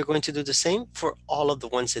 and you're going to do the same for all of the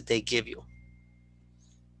ones that they give you.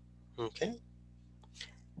 Okay.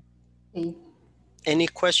 Okay. Any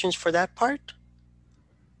questions for that part?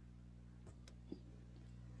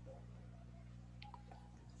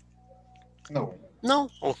 No. No?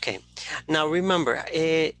 Okay. Now remember,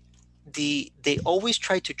 they always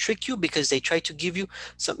try to trick you because they try to give you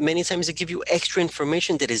many times they give you extra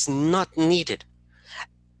information that is not needed.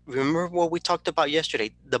 Remember what we talked about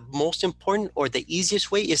yesterday? The most important or the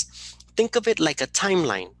easiest way is think of it like a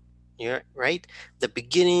timeline. Yeah, right? The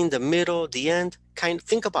beginning, the middle, the end.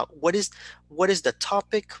 Think about what is the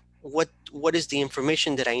topic, what is the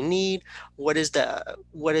information that I need, what is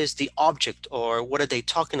the object, or what are they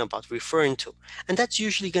talking about, referring to? And that's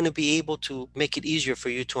usually going to be able to make it easier for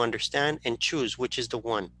you to understand and choose which is the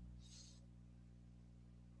one.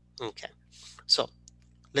 Okay. So,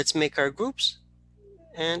 let's make our groups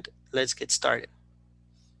and let's get started.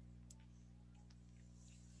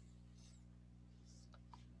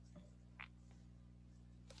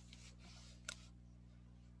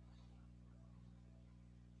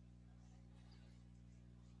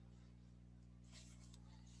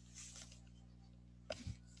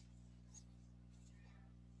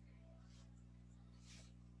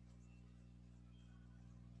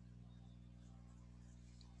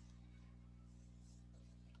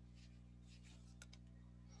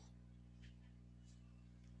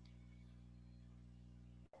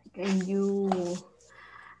 Can you,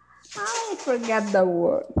 I forgot the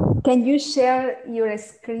word. Can you share your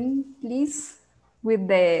screen, please, with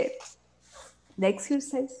the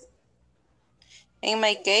exercise? In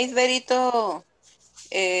my case, Verito,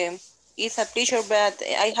 it's a picture, but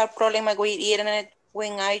I have problem with internet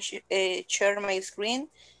when I share my screen.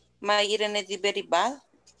 My internet is very bad.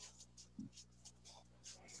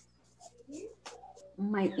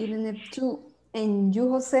 My internet too. And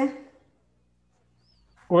you, Jose?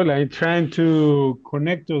 Well, I trying to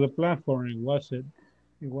connect to the platform. It wasn't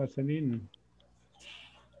in.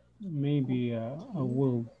 Maybe I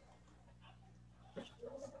will.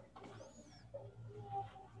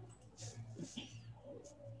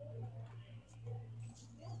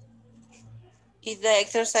 Is the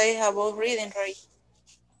exercise about reading, right?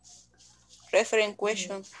 Reference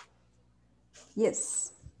question.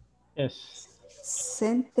 Yes. Yes.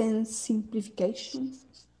 Sentence simplification.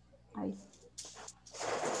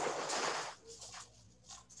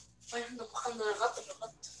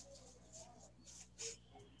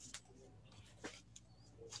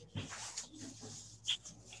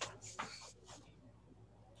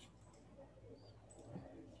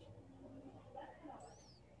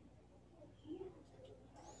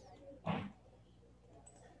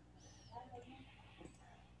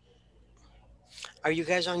 Are you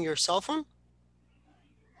guys on your cell phone?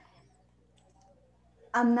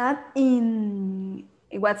 I'm not in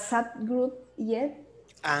a WhatsApp group yet.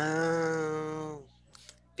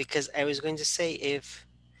 Because I was going to say, if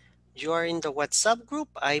you are in the WhatsApp group,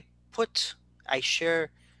 I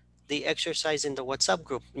share the exercise in the WhatsApp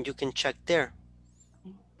group, and you can check there.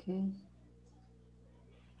 Okay.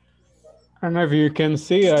 I don't know if you can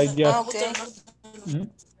see. I just.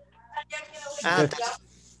 Okay.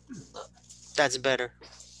 That's better.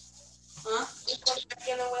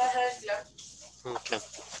 Okay.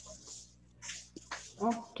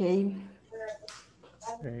 Okay.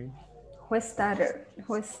 Okay. Who started?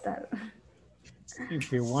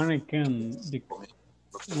 If you want, I can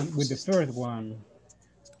with the first one.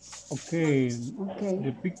 Okay. Okay.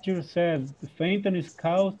 The picture said the fainting is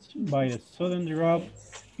caused by a sudden drop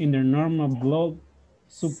in the normal blood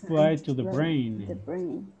supply to the brain. The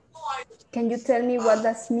brain. Can you tell me what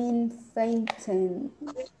does mean fainting?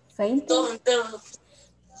 Fainting?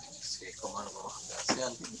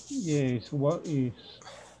 Yes. What is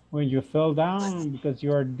when you fell down because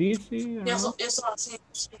you are dizzy? Fainting.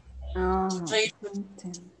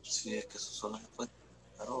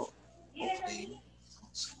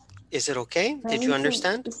 Is it okay? Did you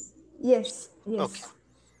understand? Yes. Okay.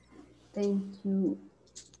 Thank you.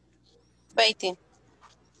 Fainting.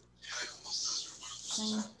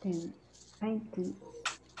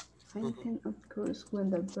 Fainting occurs when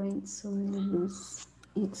the brain suddenly loses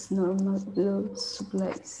its normal blood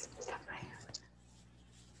supplies.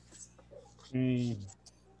 Okay.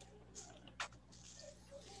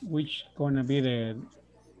 Which gonna be the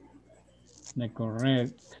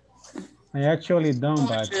correct? I actually don't,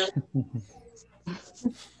 but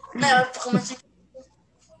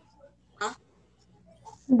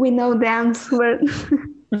we know the answer.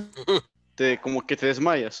 Como que te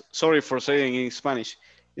desmayas. Sorry for saying in Spanish.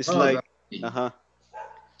 It's Oh, like, that's-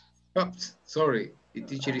 Oops, sorry, the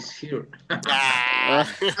teacher is here. Ah.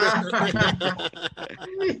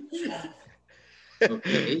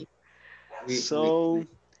 Okay. So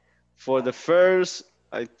for the first,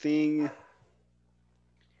 I think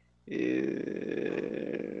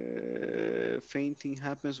fainting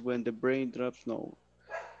happens when the brain drops. No,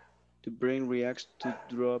 the brain reacts to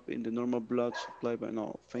drop in the normal blood supply. But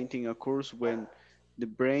no, fainting occurs when the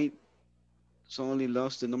brain suddenly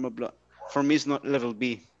lost the normal blood. For me, it's not level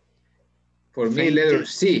B. For me, letter Fainting,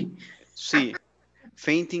 C. C.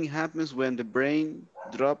 Fainting happens when the brain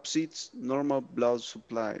drops its normal blood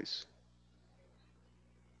supplies.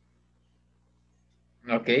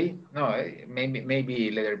 Okay, no, maybe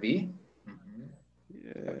letter B. Mhm.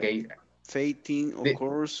 Okay, Fainting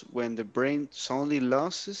occurs when the brain suddenly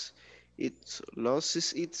loses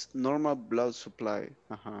its normal blood supply.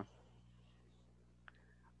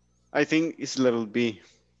 I think it's level B.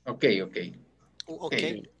 okay, okay.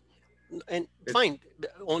 Okay, Okay. and fine.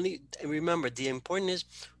 Only remember, the important is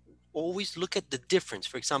always look at the difference.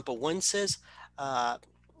 For example, one says uh,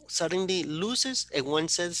 suddenly loses, and one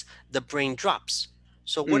says the brain drops.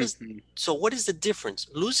 So Mhm. what is the difference?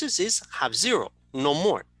 Loses is have zero, no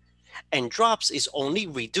more, and drops is only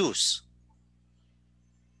reduce,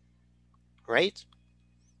 right?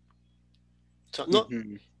 So no,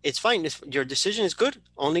 Mhm. it's fine. If your decision is good,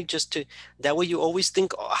 only just to that way you always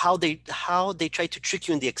think how they try to trick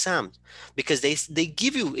you in the exams, because they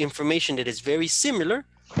give you information that is very similar,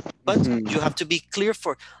 but Mhm. you have to be clear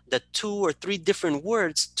for the 2 or 3 different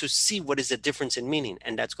words to see what is the difference in meaning,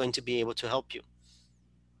 and that's going to be able to help you.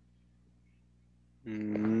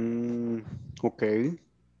 Mm, okay.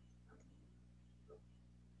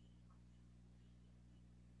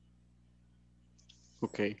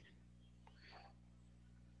 Okay.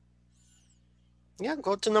 Yeah,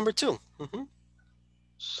 go to number 2. Mhm.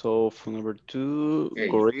 So for number two, Okay.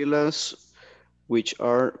 gorillas, which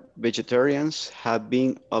are vegetarians, have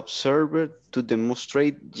been observed to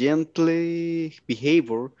demonstrate gently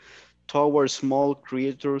behavior towards small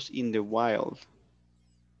creatures in the wild.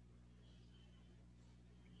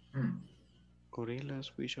 Hmm.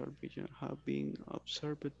 Gorillas, which are vegetarians, have been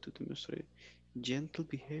observed to demonstrate gentle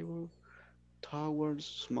behavior towards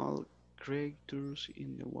small creatures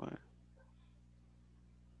in the wild.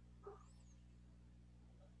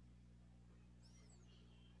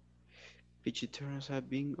 Vegetarians have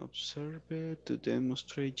been observed to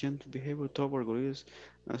demonstrate gentle behavior toward gorillas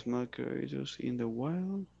and small creatures in the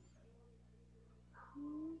wild.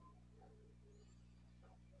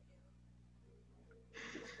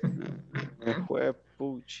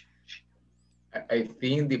 Juepuch. I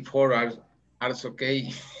think the four are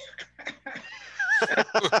okay.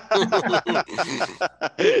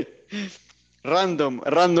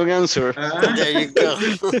 Random answer. Uh, There you go.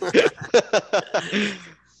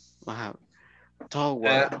 Wow.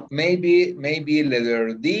 Toward. maybe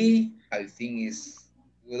letter D, I think is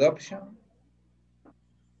good option.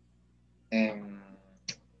 Um,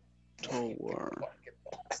 Toward.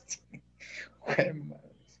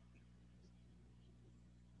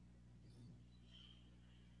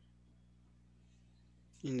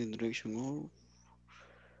 In the direction of.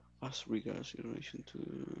 As regards in relation to.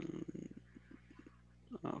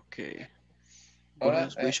 Okay. uh,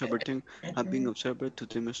 Gorillas, uh, which Albertine have been observed to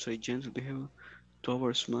demonstrate gentle behavior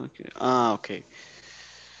towards small. Ah, okay.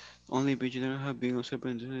 Only vegetarians have been observed.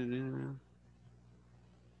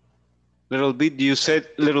 Little bit, you said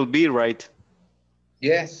little b, right?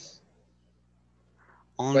 yes.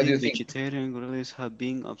 What Only do you think? vegetarian gorillas have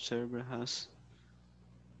been observed as.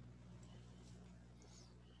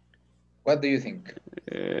 What do you think?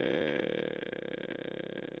 Uh,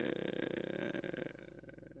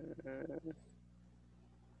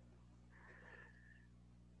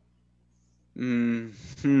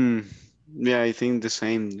 hmm. Yeah, I think the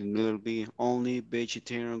same. Little b. Only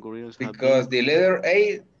vegetarian gorillas have been. Because the letter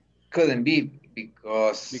A couldn't be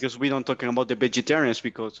because Because we don't talking about the vegetarians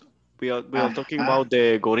because we are talking uh-huh, about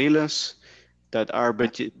the gorillas that are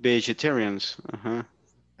vegetarians.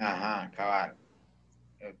 cabal.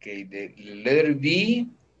 Okay, the letter B,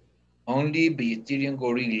 only vegetarian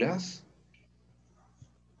gorillas.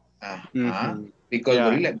 Mm-hmm. Because Yeah.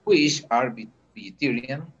 gorillas which are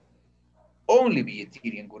vegetarian, only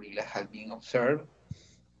vegetarian gorillas have been observed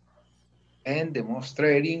and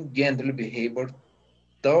demonstrating gentle behavior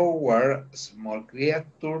toward small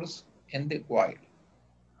creatures in the wild.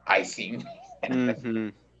 I think. Mm-hmm.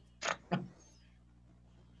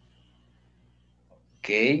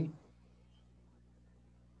 Okay.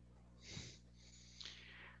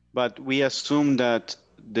 But we assume that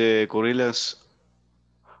the gorillas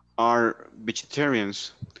are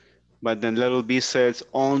vegetarians. But then little B says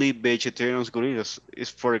only vegetarian gorillas. Is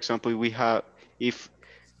for example, we have if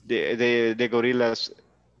the gorillas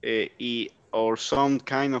eat or some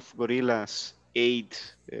kind of gorillas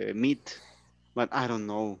ate meat, but I don't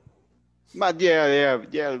know. But yeah,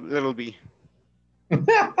 little B.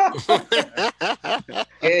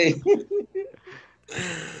 Okay.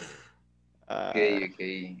 Uh,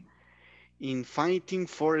 Okay. in fighting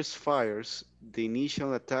forest fires, the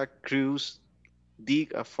initial attack crews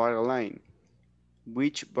dig a fire line,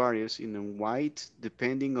 which varies in weight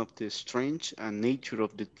depending on the strength and nature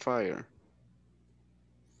of the fire.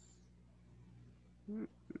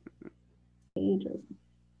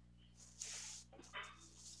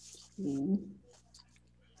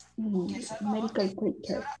 Medical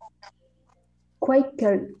Quaker.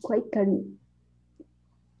 Quaker.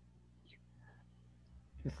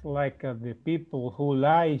 It's like the people who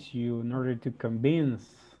lies you in order to convince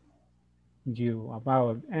you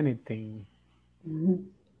about anything.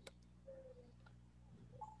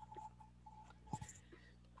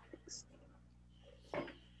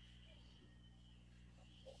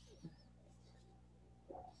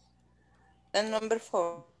 Then number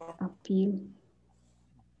 4. Appeal.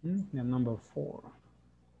 The number 4.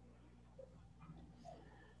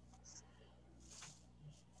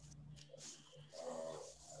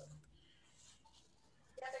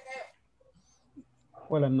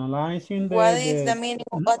 Well, analyzing What is the meaning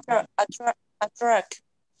of attract?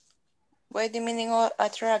 What is the meaning of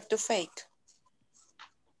attract to fake?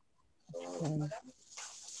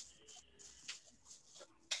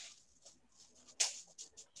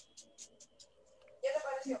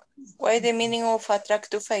 What is the meaning of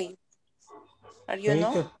attract to fake? Are you fake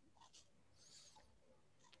know?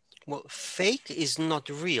 Well, fake is not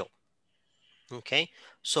real. Okay,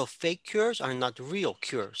 so fake cures are not real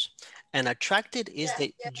cures, and attracted is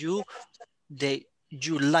that you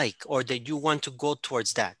like or that you want to go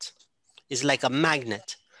towards that. It's like a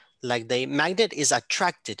magnet, like the magnet is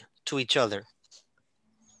attracted to each other.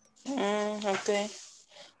 Okay,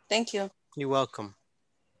 thank you. You're welcome.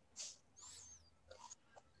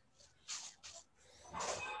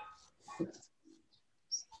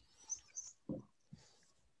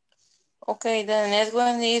 Okay, the next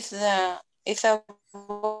one is a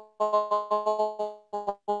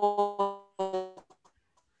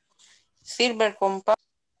silver compound.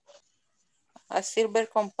 A silver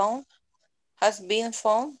compound has been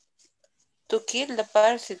found to kill the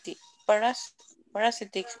parasitic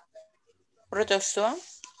protozoa.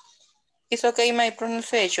 It's okay my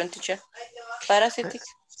pronunciation, teacher. Parasitic.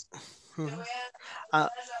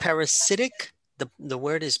 Parasitic, the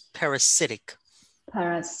word is parasitic.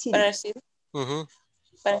 Parasitic.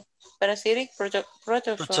 Parasitic protozoa.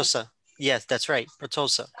 Protosa. Yes, that's right,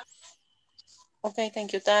 protosa. Okay,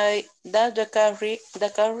 thank you. That the carried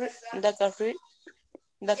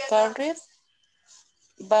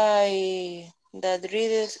by the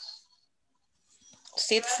dreaded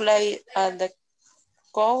seed fly at the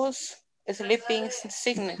cause sleeping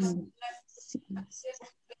sickness.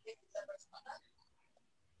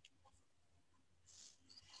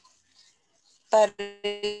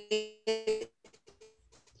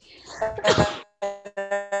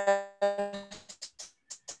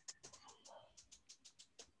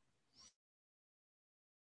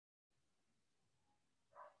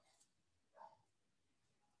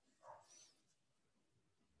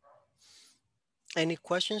 Any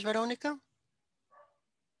questions, Veronica?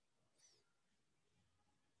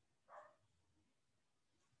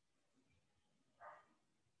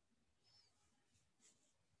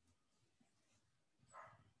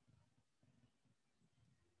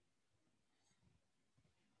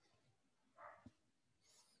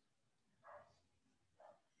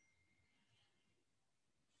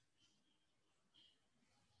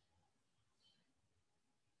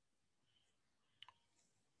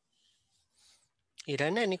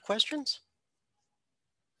 Irene, any questions?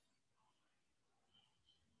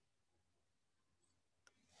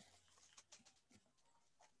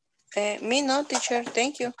 Me no, teacher.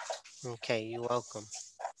 Thank you. Okay, you're welcome.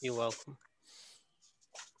 You're welcome.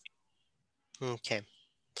 Okay.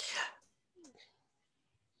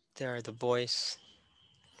 There are the boys.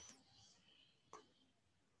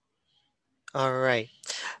 All right.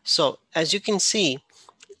 So as you can see,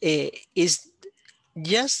 is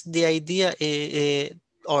yes, the idea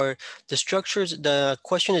or the structures, the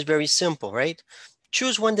question is very simple, right?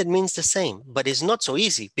 Choose one that means the same, but it's not so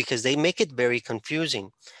easy because they make it very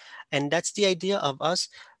confusing. And that's the idea of us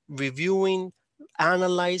reviewing,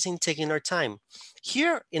 analyzing, taking our time.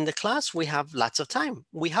 Here in the class, we have lots of time.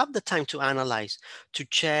 We have the time to analyze, to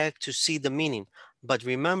check, to see the meaning. But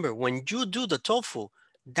remember, when you do the TOEFL,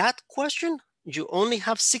 That question, you only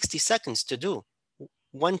have 60 seconds to do.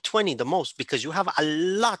 120 the most, because you have a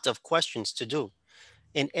lot of questions to do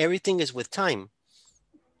and everything is with time.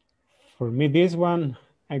 For me, this one,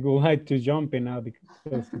 I would like to jump in now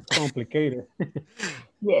because it's complicated.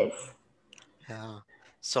 Yes. Yeah.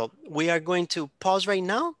 So we are going to pause right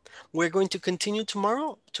now. We're going to continue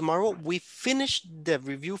tomorrow. Tomorrow we finish the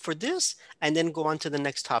review for this and then go on to the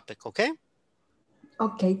next topic, okay?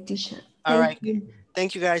 Okay, teacher. All right. Thank you.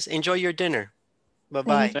 Thank you guys. Enjoy your dinner.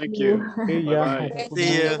 Bye-bye. Thank you. See ya. Bye-bye. Have a good See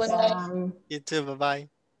night. you. Good night. Bye. You too.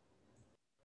 Bye-bye.